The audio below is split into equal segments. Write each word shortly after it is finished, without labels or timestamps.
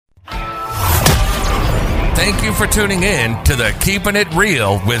Thank you for tuning in to the Keeping It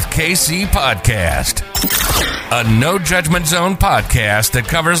Real with KC podcast, a no judgment zone podcast that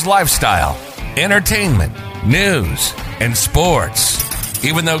covers lifestyle, entertainment, news, and sports.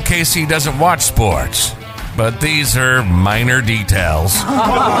 Even though KC doesn't watch sports, but these are minor details.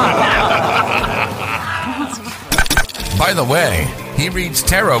 By the way, he reads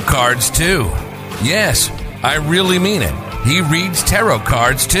tarot cards too. Yes, I really mean it. He reads tarot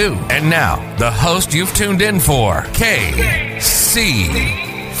cards too. And now, the host you've tuned in for, KC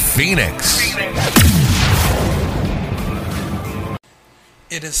Phoenix.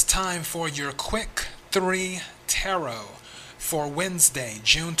 It is time for your quick 3 tarot for Wednesday,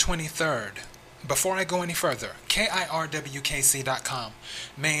 June 23rd. Before I go any further, KIRWKC.com,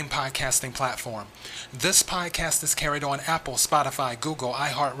 main podcasting platform. This podcast is carried on Apple, Spotify, Google,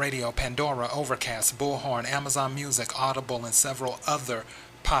 iHeartRadio, Pandora, Overcast, Bullhorn, Amazon Music, Audible, and several other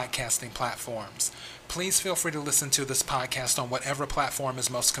podcasting platforms. Please feel free to listen to this podcast on whatever platform is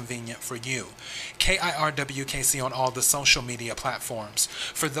most convenient for you. KIRWKC on all the social media platforms.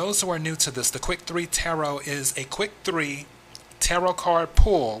 For those who are new to this, the Quick 3 Tarot is a Quick 3 tarot card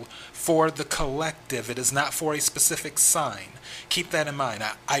pull for the collective. It is not for a specific sign. Keep that in mind.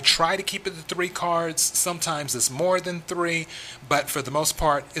 I try to keep it to 3 cards. Sometimes it's more than 3, but for the most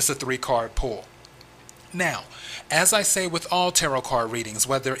part, it's a 3-card pull. Now, as I say with all tarot card readings,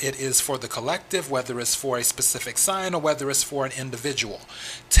 whether it is for the collective, whether it's for a specific sign, or whether it's for an individual,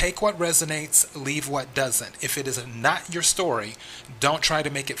 take what resonates, leave what doesn't. If it is not your story, don't try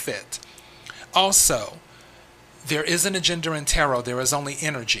to make it fit. Also, there isn't a gender in tarot, there is only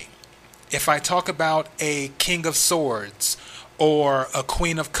energy. If I talk about a King of Swords, or a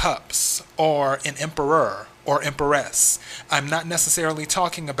Queen of Cups, or an Emperor, or Empress, I'm not necessarily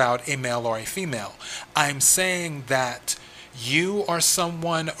talking about a male or a female. I'm saying that you or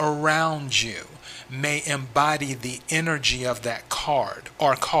someone around you may embody the energy of that card,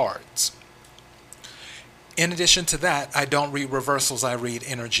 or cards. In addition to that, I don't read reversals, I read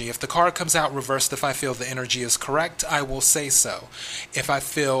energy. If the card comes out reversed, if I feel the energy is correct, I will say so. If I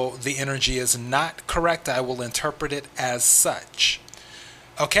feel the energy is not correct, I will interpret it as such.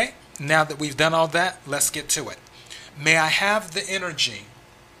 Okay, now that we've done all that, let's get to it. May I have the energy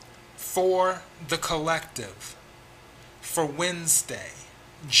for the collective for Wednesday,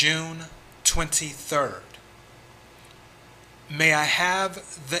 June 23rd. May I have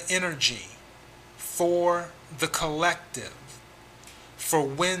the energy for the collective for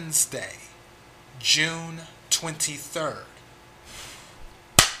Wednesday, June 23rd.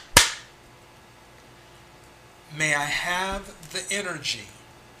 May I have the energy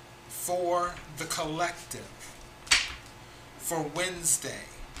for the collective for Wednesday,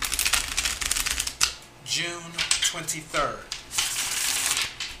 June 23rd.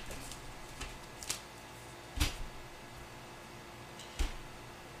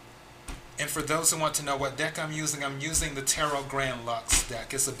 And for those who want to know what deck I'm using the Tarot Grand Lux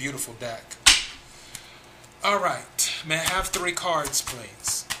deck. It's a beautiful deck. All right. May I have 3 cards,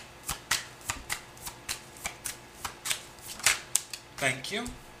 please? Thank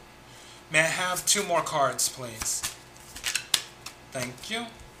you. May I have 2 more cards, please? Thank you.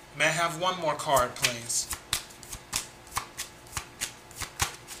 May I have 1 more card, please?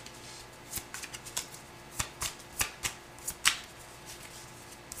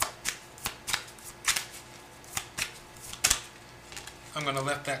 I'm going to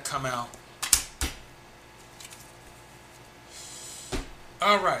let that come out.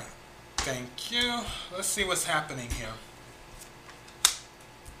 All right. Thank you. Let's see what's happening here.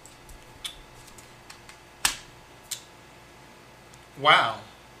 Wow.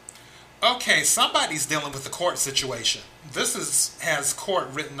 Okay, somebody's dealing with the court situation. This has court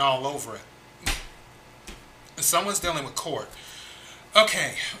written all over it. Someone's dealing with court.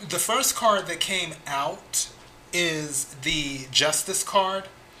 Okay, the first card that came out is the Justice card.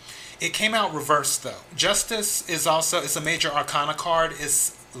 It came out reversed though. Justice is also, it's a major arcana card.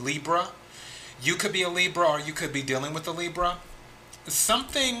 It's Libra. You could be a Libra or you could be dealing with a Libra.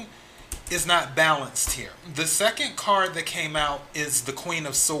 Something is not balanced here. The second card that came out is the Queen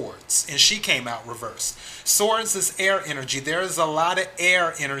of Swords, and she came out reversed. Swords is air energy. There is a lot of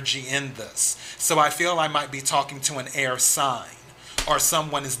air energy in this. So I feel I might be talking to an air sign, or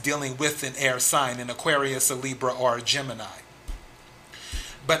someone is dealing with an air sign, an Aquarius, a Libra, or a Gemini.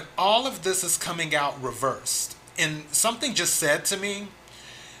 But all of this is coming out reversed. And something just said to me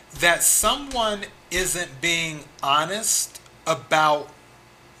that someone isn't being honest about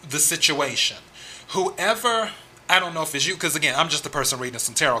the situation. Whoever, I don't know if it's you, because again, I'm just the person reading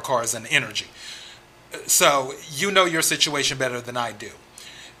some tarot cards and energy. So you know your situation better than I do.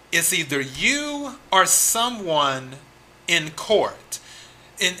 It's either you or someone in court.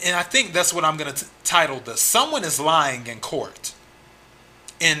 And I think that's what I'm going to title this. Someone is lying in court.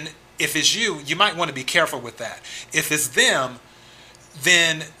 And if it's you, you might want to be careful with that. If it's them,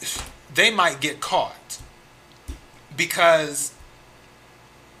 then they might get caught. Because,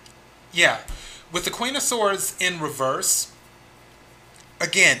 yeah, with the Queen of Swords in reverse,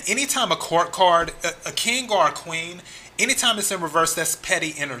 again, anytime a court card, a king or a queen, anytime it's in reverse, that's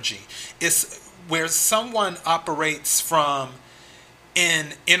petty energy. It's where someone operates from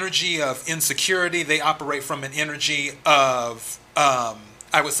an energy of insecurity. They operate from an energy of,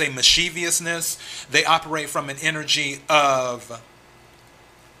 I would say, mischievousness. They operate from an energy of,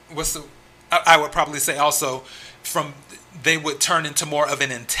 I would probably say also they would turn into more of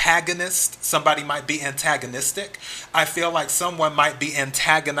an antagonist. Somebody might be antagonistic. I feel like someone might be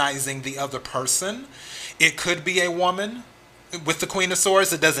antagonizing the other person. It could be a woman with the Queen of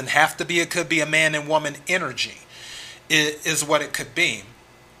Swords. It doesn't have to be. It could be a man and woman energy. It is what it could be.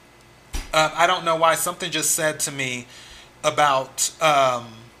 I don't know why. Something just said to me about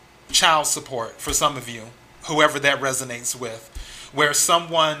child support for some of you, whoever that resonates with, where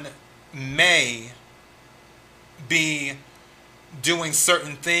someone may be doing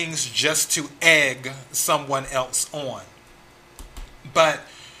certain things just to egg someone else on. But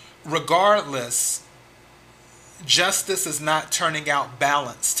regardless, justice is not turning out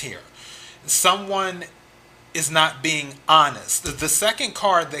balanced here. Someone is not being honest. The third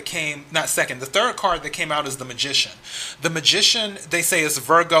card that came out is the Magician. The Magician, they say, is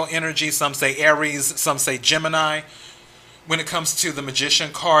Virgo energy. Some say Aries, some say Gemini. When it comes to the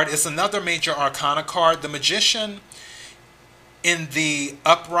Magician card, it's another major arcana card. The Magician in the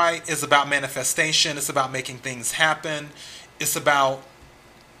upright is about manifestation. It's about making things happen. It's about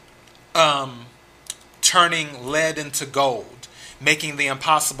turning lead into gold, making the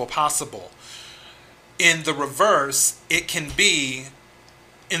impossible possible. In the reverse, it can be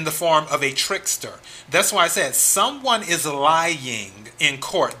in the form of a trickster. That's why I said someone is lying in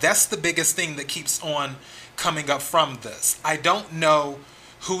court. That's the biggest thing that keeps on coming up from this. I don't know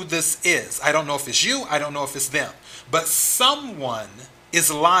who this is. I don't know if it's you. I don't know if it's them. But someone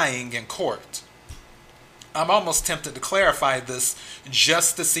is lying in court. I'm almost tempted to clarify this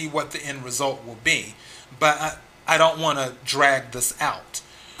just to see what the end result will be. But I don't want to drag this out.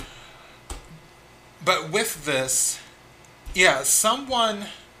 But with this, yeah, someone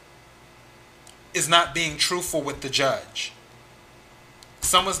is not being truthful with the judge.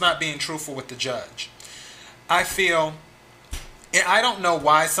 Someone's not being truthful with the judge. I feel, and I don't know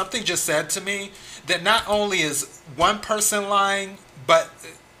why, something just said to me that not only is one person lying, but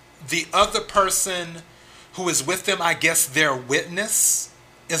the other person who is with them, I guess their witness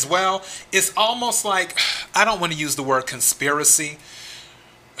as well. It's almost like, I don't want to use the word conspiracy,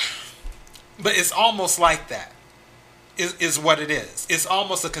 but it's almost like that is what it is. It's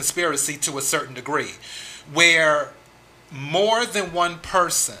almost a conspiracy to a certain degree, where more than one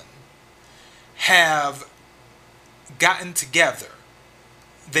person have gotten together.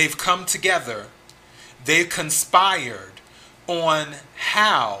 They've come together. They've conspired on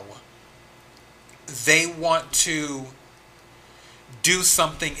how they want to do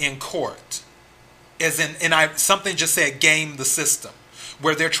something in court. Something just said game the system,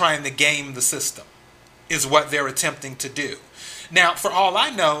 where they're trying to game the system is what they're attempting to do. Now, for all I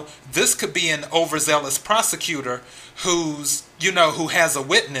know, this could be an overzealous prosecutor who has a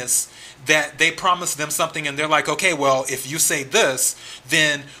witness that they promised them something and they're like, okay, well, if you say this,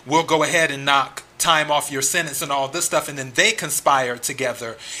 then we'll go ahead and knock time off your sentence and all this stuff. And then they conspire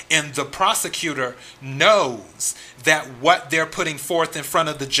together, and the prosecutor knows that what they're putting forth in front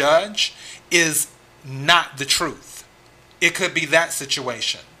of the judge is not the truth. It could be that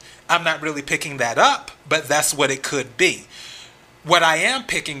situation. I'm not really picking that up, but that's what it could be. What I am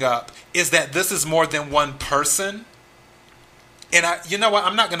picking up is that this is more than one person. And you know what?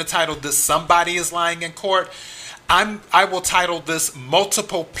 I'm not going to title this "Somebody is Lying in Court." I will title this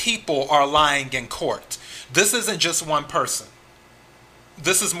 "Multiple People are Lying in Court." This isn't just one person.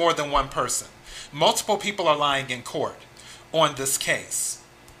 This is more than one person. Multiple people are lying in court on this case.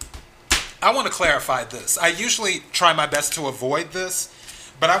 I want to clarify this. I usually try my best to avoid this,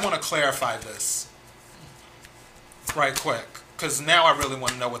 but I want to clarify this right quick, because now I really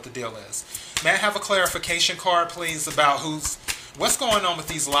want to know what the deal is. May I have a clarification card, please, about what's going on with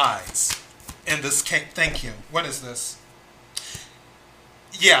these lies in this case? Thank you. What is this?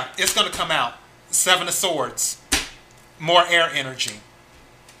 Yeah, it's going to come out. 7 of Swords. More air energy.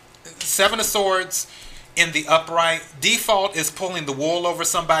 7 of Swords in the upright. Default is pulling the wool over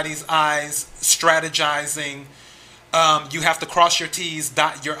somebody's eyes, strategizing, You have to cross your T's,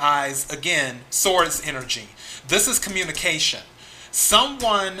 dot your I's. Again, swords energy. This is communication.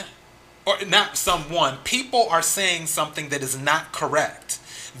 Someone, or not someone, people are saying something that is not correct.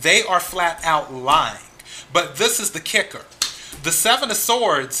 They are flat out lying. But this is the kicker. The Seven of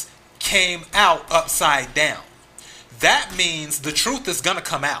Swords came out upside down. That means the truth is going to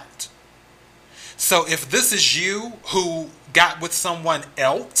come out. So if this is you who got with someone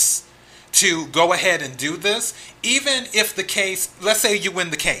else to go ahead and do this, even if the case, let's say you win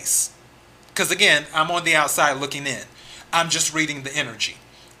the case. Because again, I'm on the outside looking in. I'm just reading the energy.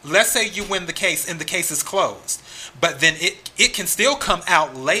 Let's say you win the case and the case is closed. But then it can still come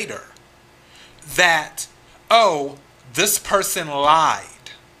out later that, oh, this person lied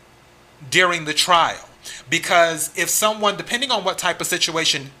during the trial. Because if someone, depending on what type of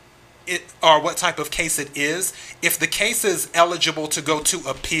situation or what type of case it is, if the case is eligible to go to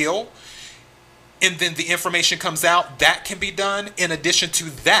appeal, and then the information comes out, that can be done. In addition to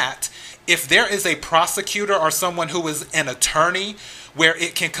that, if there is a prosecutor or someone who is an attorney where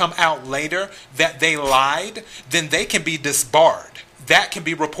it can come out later that they lied, then they can be disbarred. That can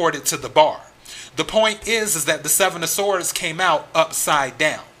be reported to the bar. The point is that the Seven of Swords came out upside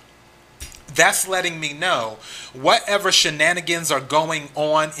down. That's letting me know whatever shenanigans are going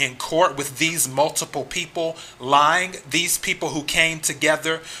on in court with these multiple people lying, these people who came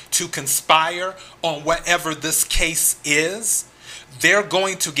together to conspire on whatever this case is, they're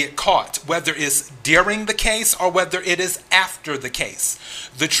going to get caught, whether it's during the case or whether it is after the case.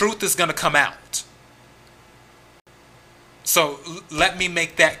 The truth is going to come out. So let me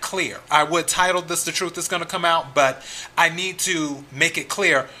make that clear. I would title this "The Truth is Going to Come Out," but I need to make it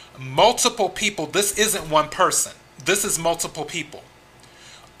clear. Multiple people, this isn't one person. This is multiple people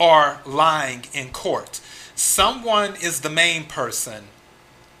are lying in court. Someone is the main person.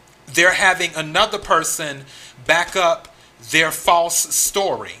 They're having another person back up their false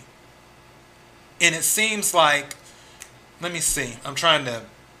story. And it seems like, let me see. I'm trying to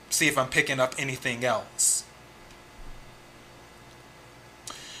see if I'm picking up anything else.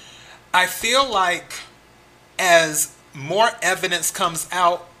 I feel like as more evidence comes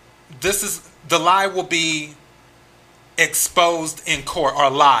out, the lie will be exposed in court, or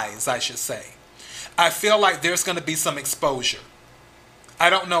lies, I should say. I feel like there's going to be some exposure. I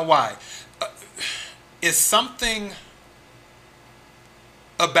don't know why. It's something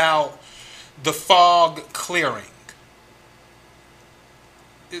about the fog clearing.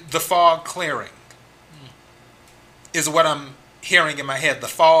 The fog clearing is what I'm hearing in my head. The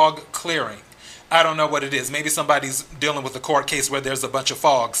fog clearing. I don't know what it is. Maybe somebody's dealing with a court case where there's a bunch of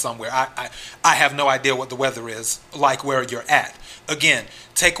fog somewhere. I have no idea what the weather is like where you're at. Again,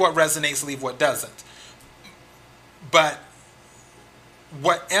 take what resonates, leave what doesn't. But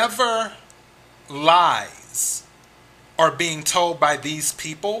whatever lies are being told by these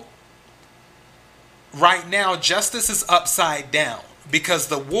people, right now justice is upside down because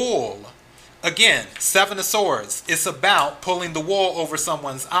the wool, again, Seven of Swords, it's about pulling the wool over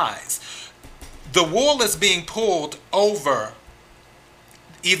someone's eyes. The wool is being pulled over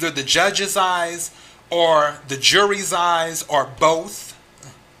either the judge's eyes or the jury's eyes or both.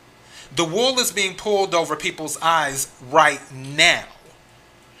 The wool is being pulled over people's eyes right now.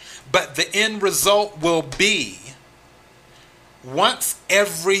 But the end result will be, once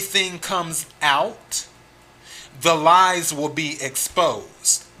everything comes out, the lies will be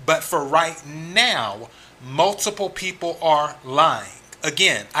exposed. But for right now, multiple people are lying.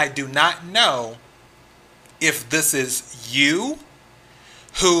 Again, I do not know if this is you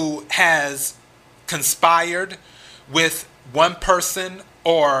who has conspired with one person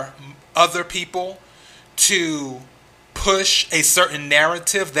or other people to push a certain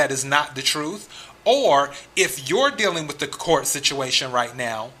narrative that is not the truth, or if you're dealing with the court situation right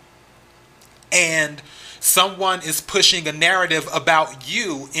now and someone is pushing a narrative about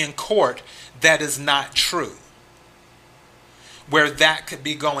you in court that is not true, where that could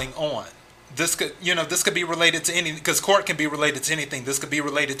be going on. This could be related to any, because court can be related to anything. This could be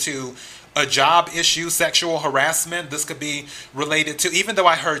related to a job issue, sexual harassment. This could be related to, even though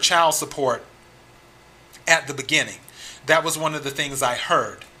I heard child support at the beginning, that was one of the things I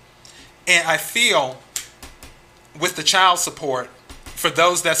heard. And I feel with the child support, for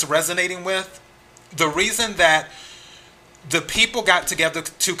those that's resonating with, the reason that the people got together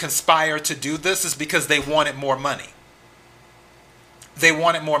to conspire to do this is because they wanted more money. They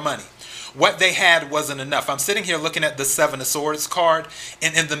wanted more money. What they had wasn't enough. I'm sitting here looking at the Seven of Swords card,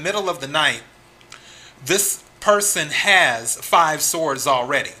 and in the middle of the night, this person has 5 swords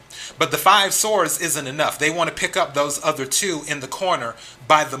already. But the 5 swords isn't enough. They want to pick up those other 2 in the corner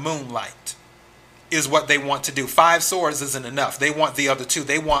by the moonlight. is what they want to do. 5 swords isn't enough. They want the other 2.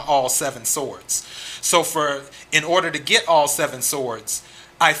 They want all 7 swords. So in order to get all 7 swords,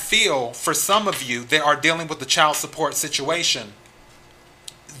 I feel for some of you that are dealing with the child support situation,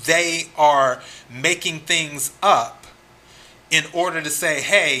 they are making things up in order to say,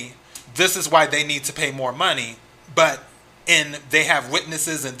 hey, this is why they need to pay more money, and they have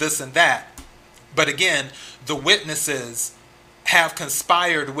witnesses and this and that. But again, the witnesses have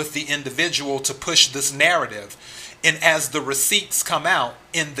conspired with the individual to push this narrative. And as the receipts come out,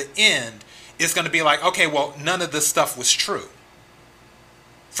 in the end, it's going to be like, okay, well, none of this stuff was true.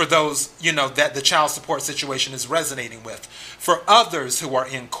 For those, that the child support situation is resonating with. For others who are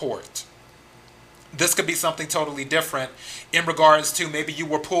in court, this could be something totally different in regards to maybe you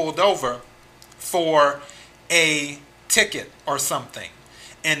were pulled over for a ticket or something.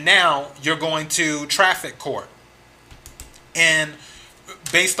 And now you're going to traffic court. And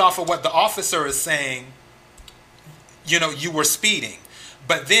based off of what the officer is saying, you were speeding.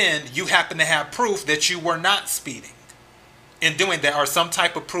 But then you happen to have proof that you were not speeding. In doing that, or some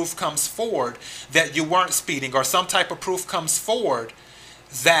type of proof comes forward that you weren't speeding, or some type of proof comes forward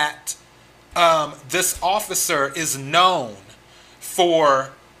that this officer is known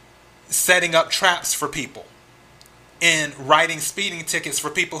for setting up traps for people and writing speeding tickets for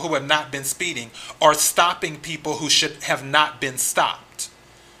people who have not been speeding, or stopping people who should have not been stopped,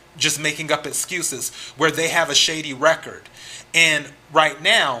 just making up excuses where they have a shady record. And right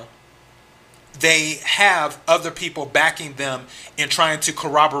now, they have other people backing them and trying to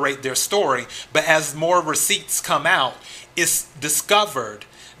corroborate their story. But as more receipts come out, it's discovered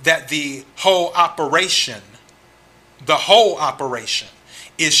that the whole operation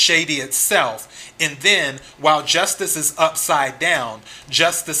is shady itself. And then while justice is upside down,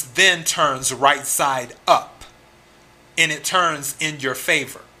 justice then turns right side up. And it turns in your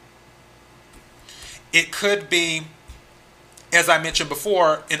favor. It could be, as I mentioned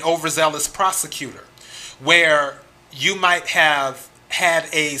before, an overzealous prosecutor, where you might have had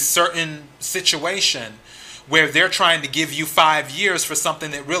a certain situation where they're trying to give you 5 years for something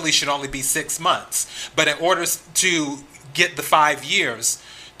that really should only be 6 months. But in order to get the 5 years,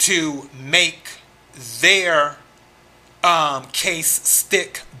 to make their case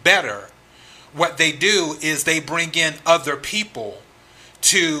stick better, what they do is they bring in other people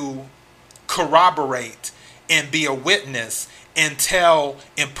to corroborate and be a witness and tell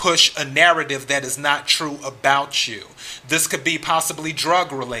and push a narrative that is not true about you. This could be possibly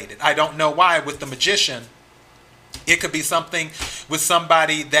drug related. I don't know why with the magician. It could be something with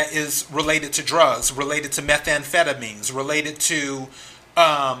somebody that is related to drugs, related to methamphetamines, related to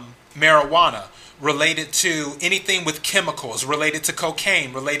marijuana, related to anything with chemicals, related to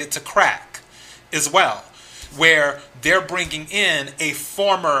cocaine, related to crack as well, where they're bringing in a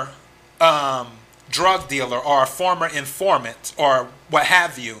former drug dealer or a former informant or what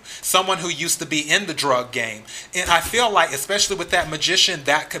have you, someone who used to be in the drug game. And I feel like, especially with that magician,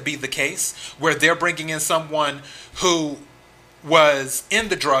 that could be the case, where they're bringing in someone who was in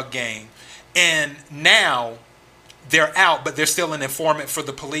the drug game and now they're out, but they're still an informant for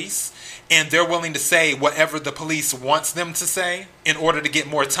the police, and they're willing to say whatever the police wants them to say in order to get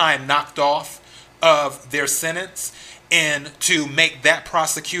more time knocked off of their sentence and to make that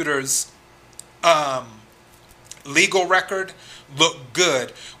prosecutor's legal record look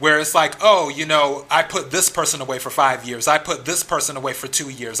good, where it's like, oh, I put this person away for 5 years, I put this person away for 2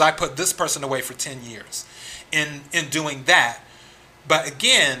 years, I put this person away for 10 years in doing that. But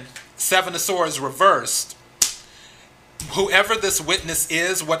again, 7 of Swords reversed. Whoever this witness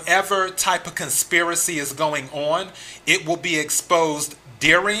is, whatever type of conspiracy is going on, it will be exposed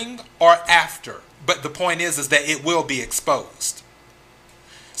during or after. But the point is that it will be exposed.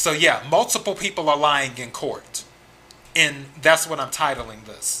 So yeah, multiple people are lying in court. And that's what I'm titling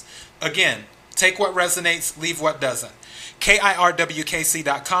this. Again, take what resonates, leave what doesn't.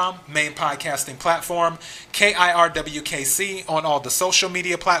 KIRWKC.com, main podcasting platform. KIRWKC on all the social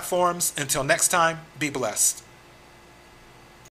media platforms. Until next time, be blessed.